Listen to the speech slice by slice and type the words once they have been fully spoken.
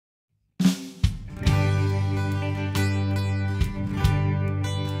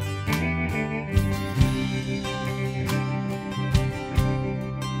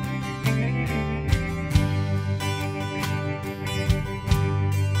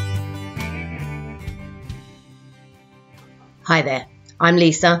Hi there, I'm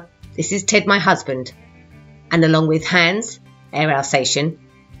Lesa, this is Ted, my husband, and along with Hans, our Alsatian,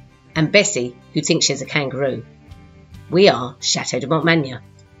 and Bessie, who thinks she's a kangaroo, we are Chateau de Montmagny.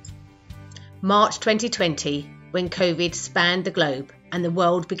 March 2020, when COVID spanned the globe and the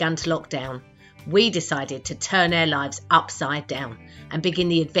world began to lock down, we decided to turn our lives upside down and begin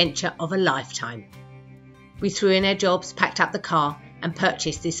the adventure of a lifetime. We threw in our jobs, packed up the car and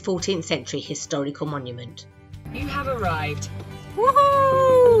purchased this 14th century historical monument. You have arrived.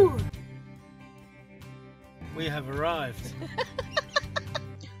 Woohoo! We have arrived.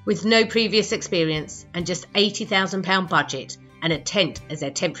 With no previous experience and just £80,000 budget and a tent as our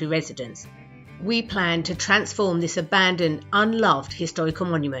temporary residence, we plan to transform this abandoned, unloved historical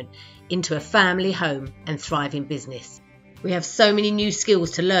monument into a family home and thriving business. We have so many new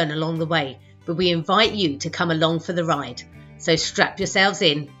skills to learn along the way, but we invite you to come along for the ride. So strap yourselves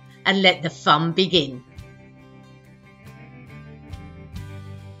in and let the fun begin.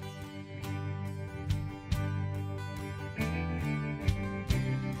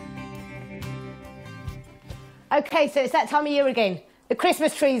 Okay, so it's that time of year again. The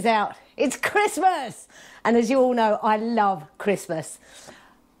Christmas tree's out. It's Christmas! And as you all know, I love Christmas.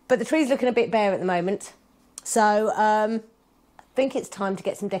 But the tree's looking a bit bare at the moment. So I think it's time to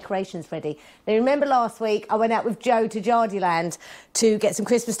get some decorations ready. Now, remember last week I went out with Joe to Jardyland to get some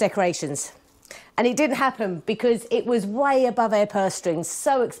Christmas decorations. And it didn't happen because it was way above our purse strings,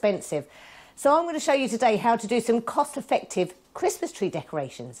 so expensive. So I'm going to show you today how to do some cost-effective Christmas tree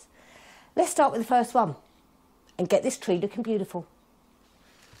decorations. Let's start with the first one and get this tree looking beautiful.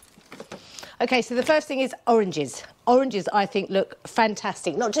 Okay, so the first thing is oranges. Oranges, I think, look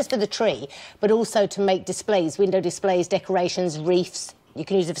fantastic, not just for the tree, but also to make displays, window displays, decorations, wreaths. You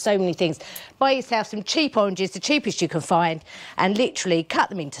can use it for so many things. Buy yourself some cheap oranges, the cheapest you can find, and literally cut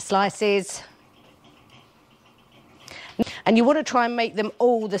them into slices. And you want to try and make them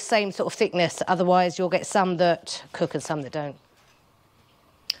all the same sort of thickness, otherwise you'll get some that cook and some that don't.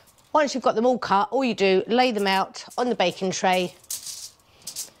 Once you've got them all cut, all you do, lay them out on the baking tray.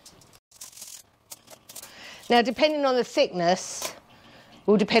 Now, depending on the thickness,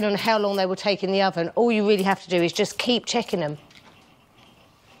 will depend on how long they will take in the oven. All you really have to do is just keep checking them.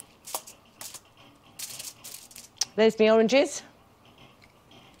 There's my oranges.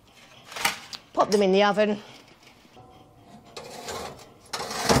 Pop them in the oven.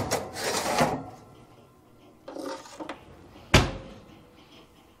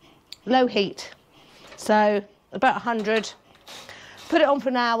 Low heat, so about 100. Put it on for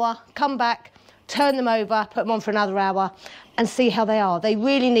an hour, come back, turn them over, put them on for another hour and see how they are. They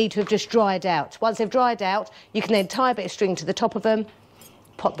really need to have just dried out. Once they've dried out, you can then tie a bit of string to the top of them,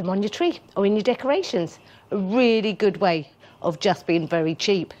 pop them on your tree or in your decorations. A really good way of just being very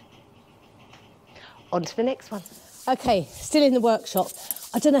cheap. On to the next one. Okay, still in the workshop.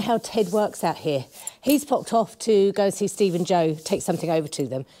 I don't know how Ted works out here. He's popped off to go see Steve and Joe, take something over to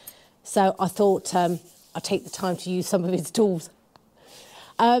them. So I thought I'd take the time to use some of his tools.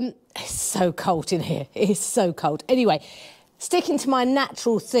 It's so cold in here. It is so cold. Anyway, sticking to my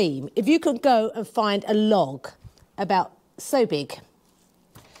natural theme, if you could go and find a log about so big.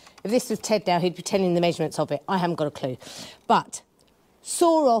 If this was Ted now, he'd be telling the measurements of it. I haven't got a clue. But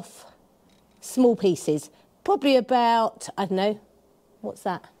saw off small pieces, probably about, I don't know, what's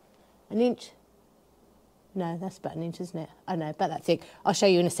that? An inch? No, that's about an inch, isn't it? I know, about that thick. I'll show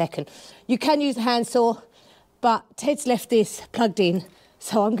you in a second. You can use a handsaw, but Ted's left this plugged in,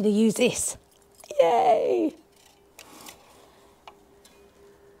 so I'm going to use this. Yay!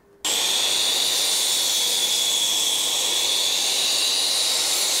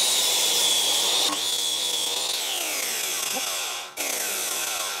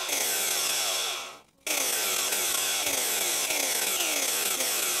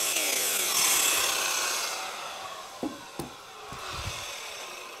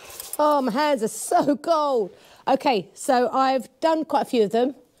 Oh, my hands are so cold. Okay, so I've done quite a few of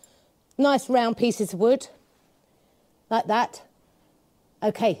them. Nice round pieces of wood, like that.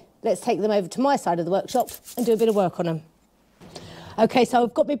 Okay, let's take them over to my side of the workshop and do a bit of work on them. Okay, so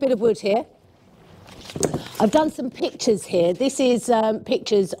I've got my bit of wood here. I've done some pictures here. This is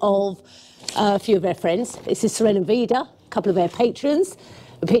pictures of a few of our friends. This is Serena and Vida, a couple of our patrons,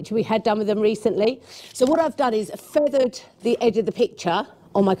 a picture we had done with them recently. So what I've done is feathered the edge of the picture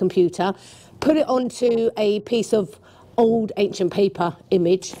on my computer, put it onto a piece of old ancient paper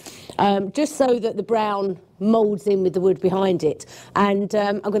image, just so that the brown moulds in with the wood behind it. And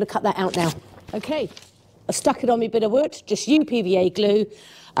I'm going to cut that out now. Okay, I've stuck it on my bit of wood, just UPVA glue,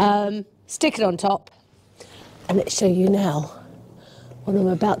 stick it on top, and let's show you now what I'm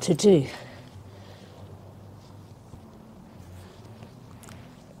about to do.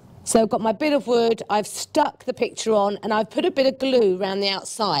 So I've got my bit of wood, I've stuck the picture on, and I've put a bit of glue around the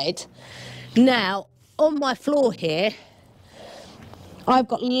outside. Now, on my floor here, I've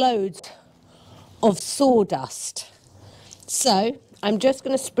got loads of sawdust. So I'm just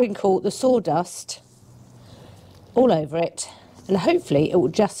going to sprinkle the sawdust all over it, and hopefully it will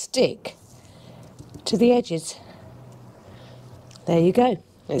just stick to the edges. There you go.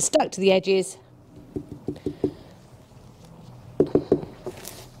 It's stuck to the edges.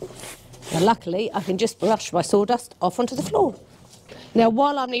 Now luckily I can just brush my sawdust off onto the floor. Now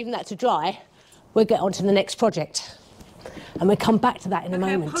while I'm leaving that to dry, we'll get on to the next project. And we'll come back to that in a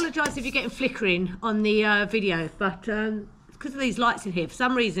moment. I apologise if you're getting flickering on the video, but because of these lights in here, for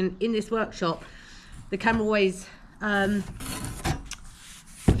some reason in this workshop, the camera always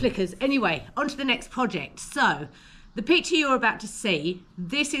flickers. Anyway, on to the next project. So, the picture you're about to see,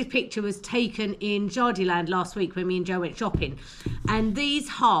 picture was taken in Jardiland last week when me and Joe went shopping. And these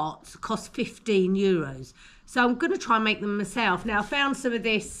hearts cost €15. So I'm going to try and make them myself. Now, I found some of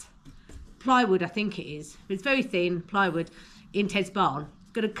this plywood, I think it is. It's very thin plywood in Ted's barn.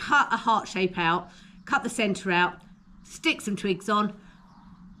 I'm going to cut a heart shape out, cut the centre out, stick some twigs on.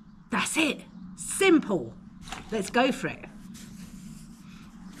 That's it. Simple. Let's go for it.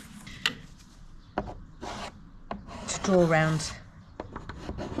 To draw around.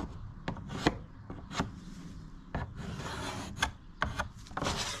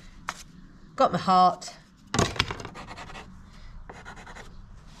 Got my heart.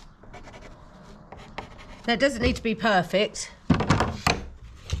 Now it doesn't need to be perfect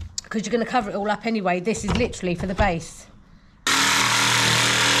because you're going to cover it all up anyway. This is literally for the base.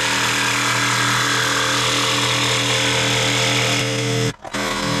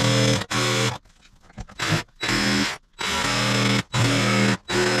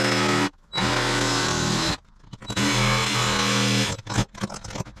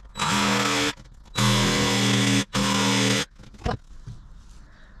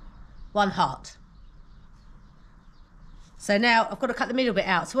 One heart. So now I've got to cut the middle bit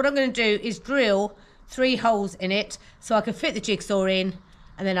out. So what I'm going to do is drill 3 holes in it so I can fit the jigsaw in,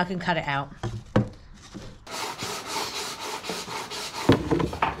 and then I can cut it out.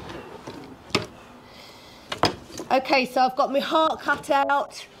 Okay, so I've got my heart cut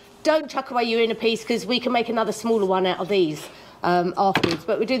out. Don't chuck away your inner piece because we can make another smaller one out of these afterwards,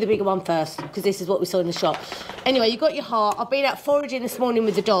 but we'll do the bigger one first because this is what we saw in the shop. Anyway, you got your heart. I've been out foraging this morning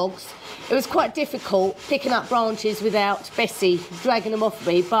with the dogs. It was quite difficult picking up branches without Bessie dragging them off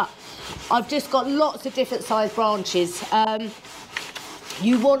me, but I've just got lots of different size branches.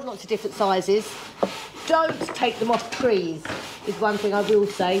 You want lots of different sizes. Don't take them off trees, is one thing I will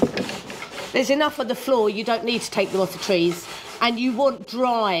say. There's enough on the floor, you don't need to take them off the trees. And you want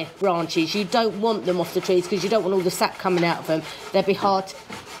dry branches. You don't want them off the trees because you don't want all the sap coming out of them. They'd be hard.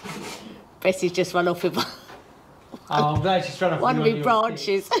 Bessie's just run off with one. Oh, I'm glad she's run off one of my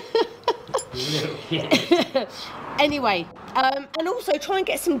branches. Anyway, and also try and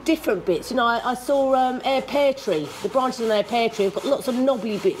get some different bits. You know, I saw air pear tree. The branches on air pear tree have got lots of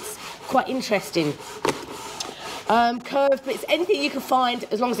knobbly bits. Quite interesting. Curved bits, anything you can find,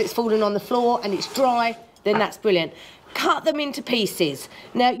 as long as it's falling on the floor and it's dry, then that's brilliant. Cut them into pieces.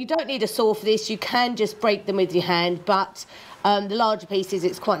 Now, you don't need a saw for this. You can just break them with your hand, but the larger pieces,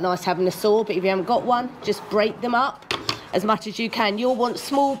 it's quite nice having a saw, but if you haven't got one, just break them up as much as you can. You'll want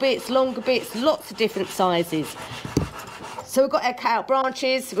small bits, longer bits, lots of different sizes. So we've got our cut out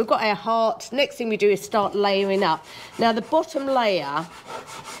branches, we've got our heart. Next thing we do is start layering up. Now, the bottom layer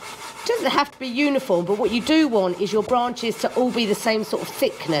doesn't have to be uniform, but what you do want is your branches to all be the same sort of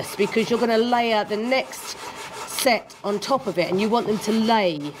thickness because you're going to layer the next set on top of it and you want them to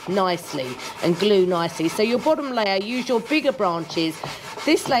lay nicely and glue nicely. So your bottom layer, use your bigger branches.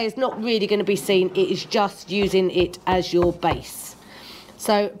 This layer is not really going to be seen, it is just using it as your base.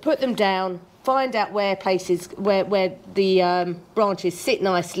 So put them down, find out where places where the branches sit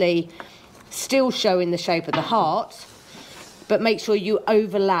nicely, still showing the shape of the heart, but make sure you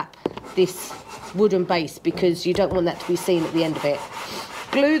overlap this wooden base because you don't want that to be seen at the end of it.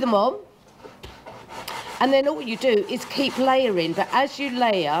 Glue them on. And then all you do is keep layering, but as you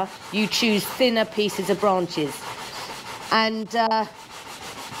layer, you choose thinner pieces of branches. And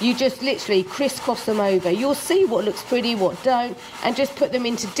you just literally crisscross them over. You'll see what looks pretty, what don't, and just put them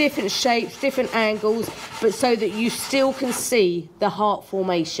into different shapes, different angles, but so that you still can see the heart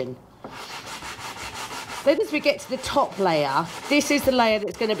formation. Then as we get to the top layer, this is the layer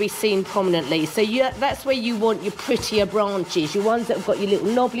that's going to be seen prominently. So that's where you want your prettier branches, your ones that have got your little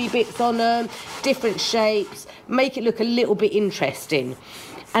knobbly bits on them, different shapes, make it look a little bit interesting.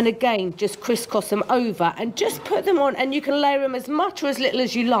 And again, just crisscross them over and just put them on, and you can layer them as much or as little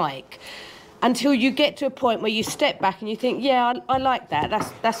as you like until you get to a point where you step back and you think, yeah, I like that.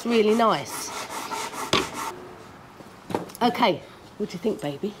 That's really nice. Okay, what do you think,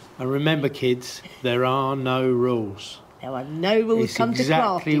 baby? And remember, kids, there are no rules. There are no rules It's come to crafting.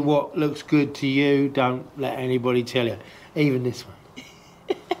 exactly what looks good to you. Don't let anybody tell you. Even this one.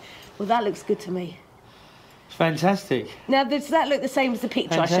 Well, that looks good to me. It's fantastic. Now, does that look the same as the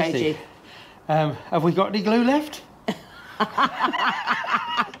picture I showed you? Have we got any glue left?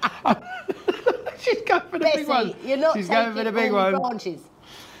 She's going for the big one. You're not She's going for the big one. Branches.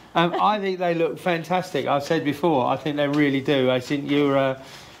 I think they look fantastic. I've said before, I think they really do. I think you're,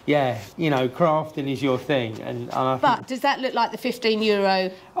 yeah, you know, crafting is your thing. But does that look like the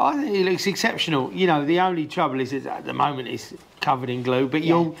 €15? I think it looks exceptional. You know, the only trouble is that at the moment it's covered in glue, but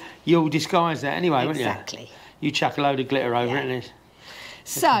you'll disguise that anyway, won't you? Exactly. You chuck a load of glitter over it and it's...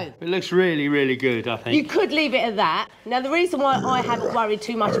 So... It looks really, really good, I think. You could leave it at that. Now, the reason why I haven't worried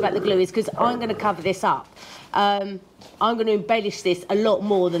too much about the glue is because I'm going to cover this up. I'm going to embellish this a lot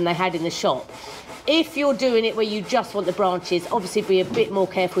more than they had in the shop. If you're doing it where you just want the branches, obviously be a bit more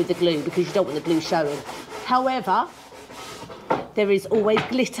careful with the glue because you don't want the glue showing. However, there is always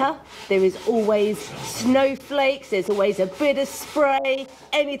glitter, there is always snowflakes, there's always a bit of spray,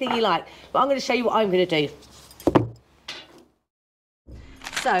 anything you like. But I'm going to show you what I'm going to do.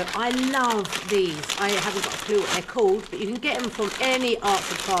 So, I love these. I haven't got a clue what they're called, but you can get them from any arts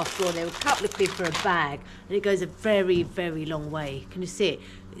and crafts store. They're a couple of quid for a bag, and it goes a very, very long way. Can you see it?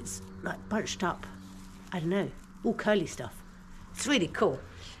 It's like bunched up, I don't know, all curly stuff. It's really cool,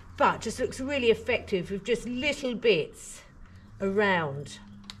 but just looks really effective with just little bits around.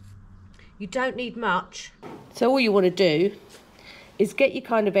 You don't need much. So all you want to do is get your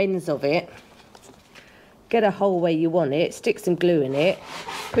kind of ends of it, get a hole where you want it, stick some glue in it,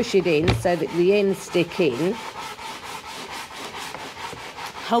 push it in so that the ends stick in,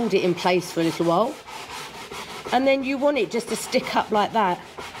 hold it in place for a little while, and then you want it just to stick up like that.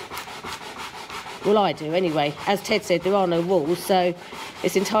 Well, I do anyway. As Ted said, there are no rules, so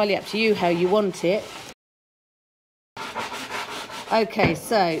it's entirely up to you how you want it. Okay,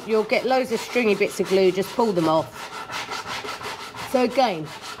 so you'll get loads of stringy bits of glue, just pull them off. So again,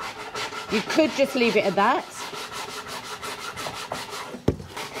 you could just leave it at that,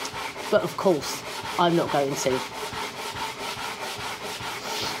 but of course, I'm not going to.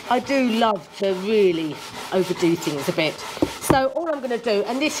 I do love to really overdo things a bit. So all I'm going to do,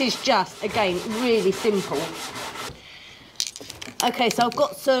 and this is just, again, really simple. Okay, so I've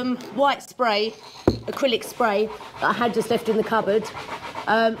got some white spray, acrylic spray, that I had just left in the cupboard.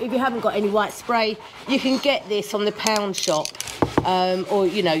 If you haven't got any white spray, you can get this on the pound shop. Or,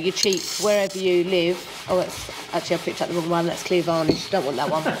 you know, you're cheap wherever you live. Oh, that's, actually, I picked up the wrong one. That's clear varnish. Don't want that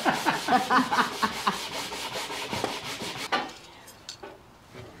one.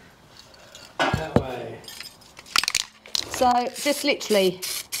 That way. So, just literally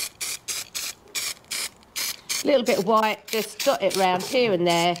a little bit of white, just dot it around here and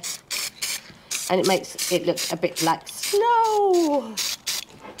there, and it makes it look a bit like snow.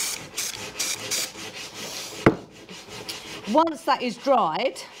 Once that is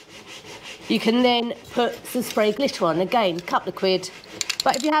dried, you can then put some spray glitter on. Again, a couple of quid.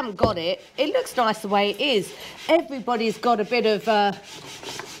 But if you haven't got it, it looks nice the way it is. Everybody's got a bit of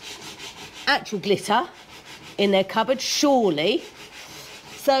actual glitter in their cupboard, surely.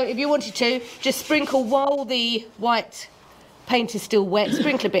 So if you wanted to, just sprinkle while the white paint is still wet,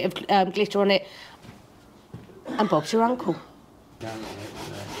 sprinkle a bit of glitter on it, and Bob's your uncle.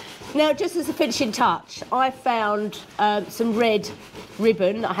 Now, just as a finishing touch, I found some red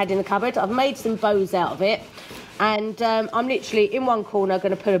ribbon that I had in the cupboard. I've made some bows out of it, and I'm literally in one corner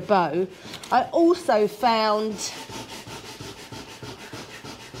going to put a bow. I also found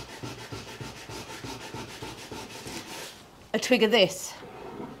a twig of this.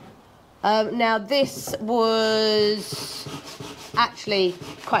 Now, this was actually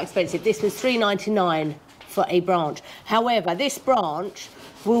quite expensive. This was $3.99 for a branch. However, this branch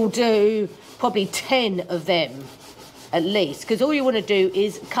will do probably 10 of them at least, because all you want to do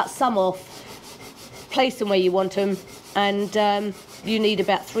is cut some off, place them where you want them, and you need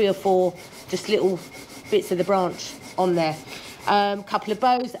about 3 or 4 just little bits of the branch on there. Couple of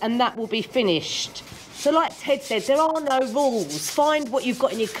bows, and that will be finished. So like Ted said, there are no rules. Find what you've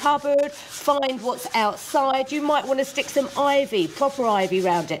got in your cupboard, find what's outside. You might want to stick some ivy, proper ivy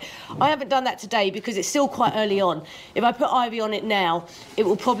around it. I haven't done that today because it's still quite early on. If I put ivy on it now, it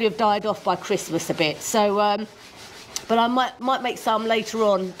will probably have died off by Christmas a bit. So, but I might make some later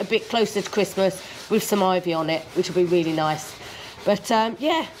on, a bit closer to Christmas, with some ivy on it, which will be really nice. But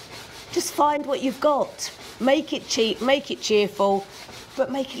yeah, just find what you've got. Make it cheap, make it cheerful,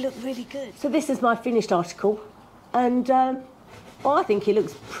 but make it look really good. So this is my finished article, and well, I think it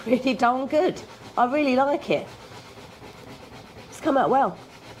looks pretty darn good. I really like it. It's come out well.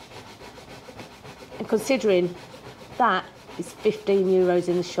 And considering that is €15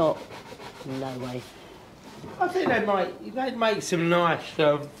 in the shop, no way. I think they'd make some nice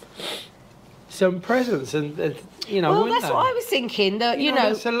some presents and you know. Well, that's what I was thinking. That you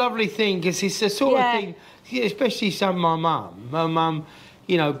know, it's a lovely thing because it's the sort of thing, especially my mum. My mum,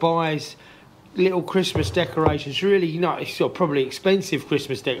 you know, buys little Christmas decorations. Really, it's sort of probably expensive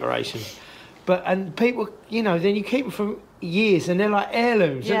Christmas decorations, and people, you know, then you keep them for years and they're like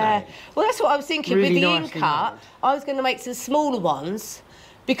heirlooms. Aren't they? Well, that's what I was thinking. Really with the nicely in-cut, made. I was going to make some smaller ones,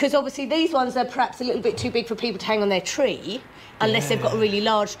 because obviously these ones are perhaps a little bit too big for people to hang on their tree, unless they've got a really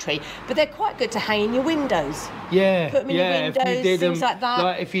large tree. But they're quite good to hang in your windows. Yeah, put them in your windows, things like that.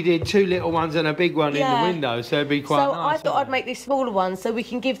 Like if you did 2 little ones and a big one in the windows, they'd be quite nice. So I thought I'd make these smaller ones so we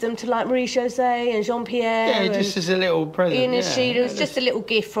can give them to like Marie-José and Jean-Pierre. Yeah, just as a little present. Ian and Sheila. It was just a little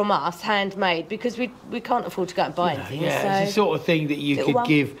gift from us, handmade, because we can't afford to go and buy anything. Yeah, so it's the sort of thing that you could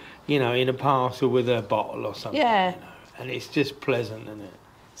give, you know, in a parcel with a bottle or something. Yeah. You know, and it's just pleasant, isn't it?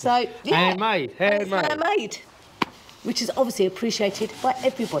 So, yeah. Handmade. Which is obviously appreciated by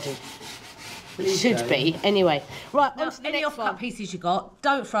everybody. It should be, anyway. Right, Now, any off-cut pieces you got,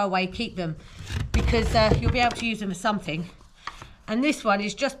 don't throw away, keep them, because you'll be able to use them for something. And this one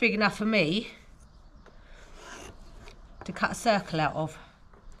is just big enough for me to cut a circle out of.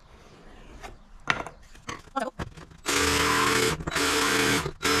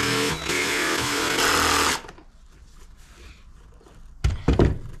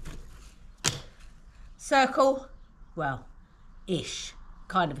 Circle, well, ish,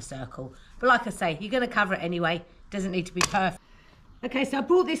 kind of a circle. But like I say, you're going to cover it anyway. Doesn't need to be perfect. Okay, so I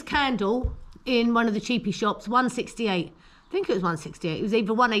bought this candle in one of the cheapy shops, 168. I think it was 168. It was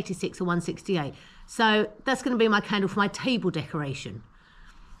either 186 or 168. So that's going to be my candle for my table decoration.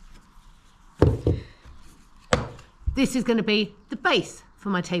 This is going to be the base for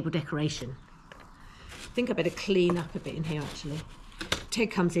my table decoration. I think I better clean up a bit in here, actually.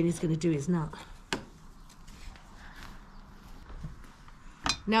 Ted comes in, he's going to do his nut.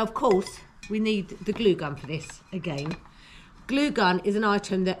 Now, of course, we need the glue gun for this again. Glue gun is an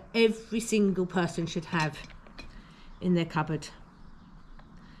item that every single person should have in their cupboard.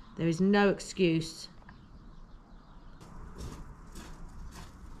 There is no excuse.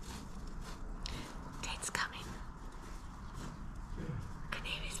 Ted's coming. I can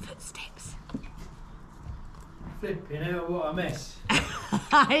hear his footsteps. Flipping hell, what a mess.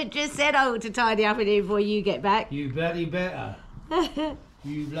 I just said I ought to tidy up in here before you get back. You bloody better.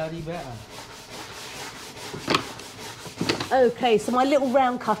 You bloody better. Okay, so my little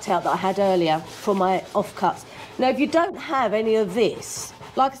round cutout that I had earlier for my offcuts. Now, if you don't have any of this,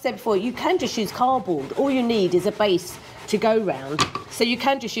 like I said before, you can just use cardboard. All you need is a base to go round. So you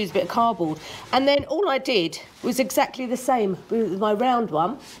can just use a bit of cardboard. And then all I did was exactly the same with my round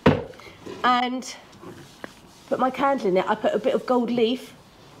one. And put my candle in it. I put a bit of gold leaf,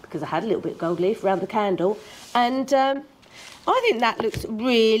 because I had a little bit of gold leaf around the candle. And I think that looks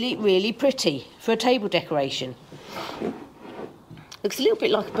really, really pretty for a table decoration. Looks a little bit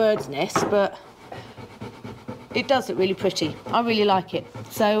like a bird's nest, but it does look really pretty. I really like it.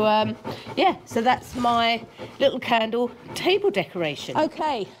 So, yeah, so that's my little candle table decoration.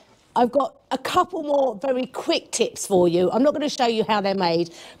 Okay, I've got a couple more very quick tips for you. I'm not going to show you how they're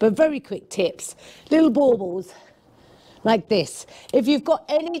made, but very quick tips. Little baubles like this. If you've got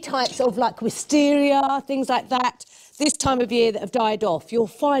any types of like wisteria, things like that, this time of year that have died off, you'll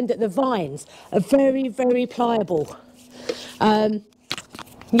find that the vines are very, very pliable.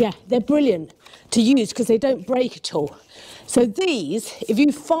 Yeah, they're brilliant to use because they don't break at all. So these, if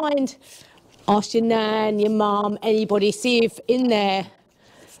you find, ask your nan, your mum, anybody, see if in their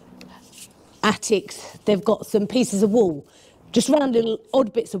attics they've got some pieces of wool, just round little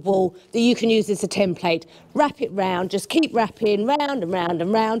odd bits of wool that you can use as a template. Wrap it round, just keep wrapping round and round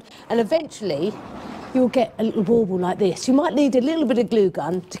and round, and eventually you'll get a little bauble like this. You might need a little bit of glue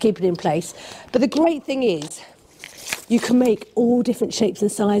gun to keep it in place, but the great thing is you can make all different shapes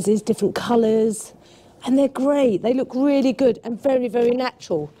and sizes, different colours, and they're great. They look really good and very, very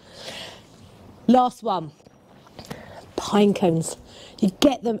natural. Last one, pine cones. You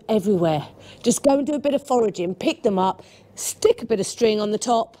get them everywhere. Just go and do a bit of foraging, pick them up, stick a bit of string on the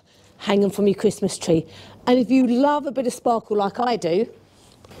top, hang them from your Christmas tree. And if you love a bit of sparkle like I do,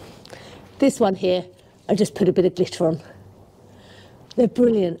 this one here, I just put a bit of glitter on. They're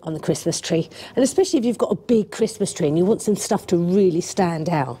brilliant on the Christmas tree, and especially if you've got a big Christmas tree and you want some stuff to really stand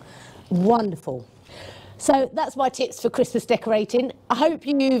out. Wonderful. So that's my tips for Christmas decorating. I hope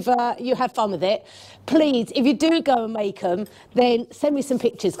you had fun with it. Please, if you do go and make them, then send me some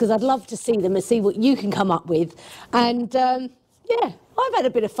pictures, because I'd love to see them and see what you can come up with. And yeah, I've had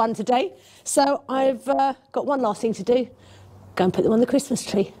a bit of fun today. So I've got one last thing to do. Go and put them on the Christmas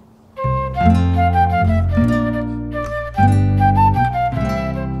tree.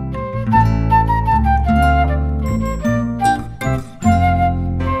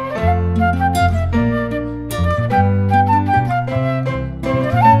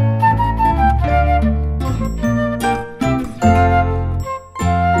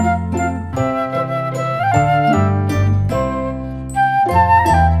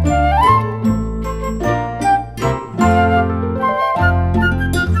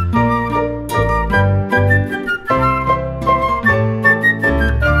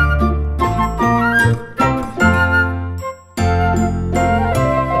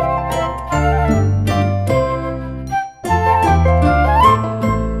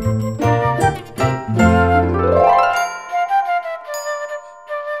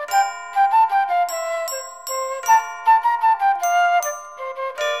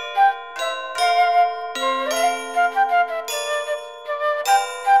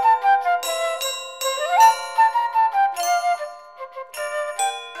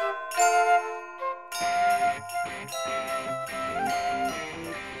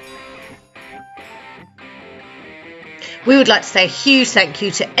 We would like to say a huge thank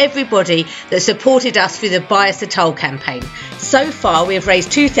you to everybody that supported us through the Buy Us a Toll campaign. So far we have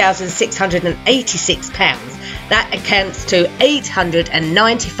raised £2,686. That accounts to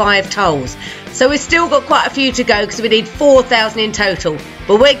 895 tolls. So we've still got quite a few to go, because we need 4,000 in total.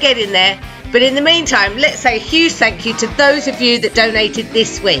 But we're getting there. But in the meantime, let's say a huge thank you to those of you that donated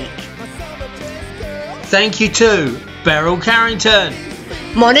this week. Thank you to Beryl Carrington,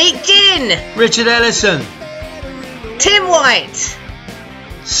 Monique Ginn, Richard Ellison, Tim White,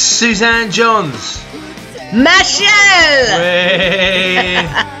 Suzanne Johns, Michelle,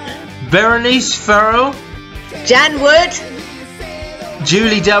 Berenice Farrell, Jan Wood,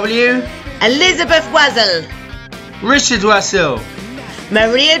 Julie W, Elizabeth Wazzle, Richard Wassell,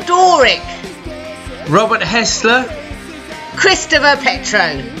 Maria Dorick, Robert Hessler, Christopher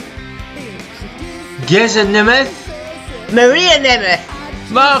Petro, Geza Nemeth, Maria Nemeth,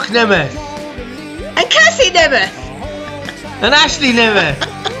 Mark Nemeth, and Cassie Nemeth, and Ashley Nemeth,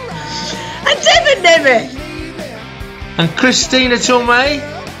 and Devon Nemeth, and Christina Tormay,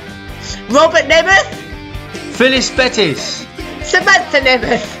 Robert Nemeth, Phyllis Bettis, Samantha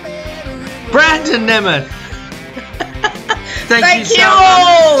Nemeth, Brandon Nemeth. Thank you so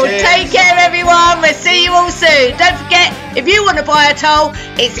all. much. Cheers. Take care, everyone. We'll see you all soon. Don't forget, if you want to buy a toll,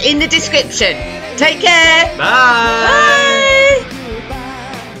 it's in the description. Take care. Bye. Bye.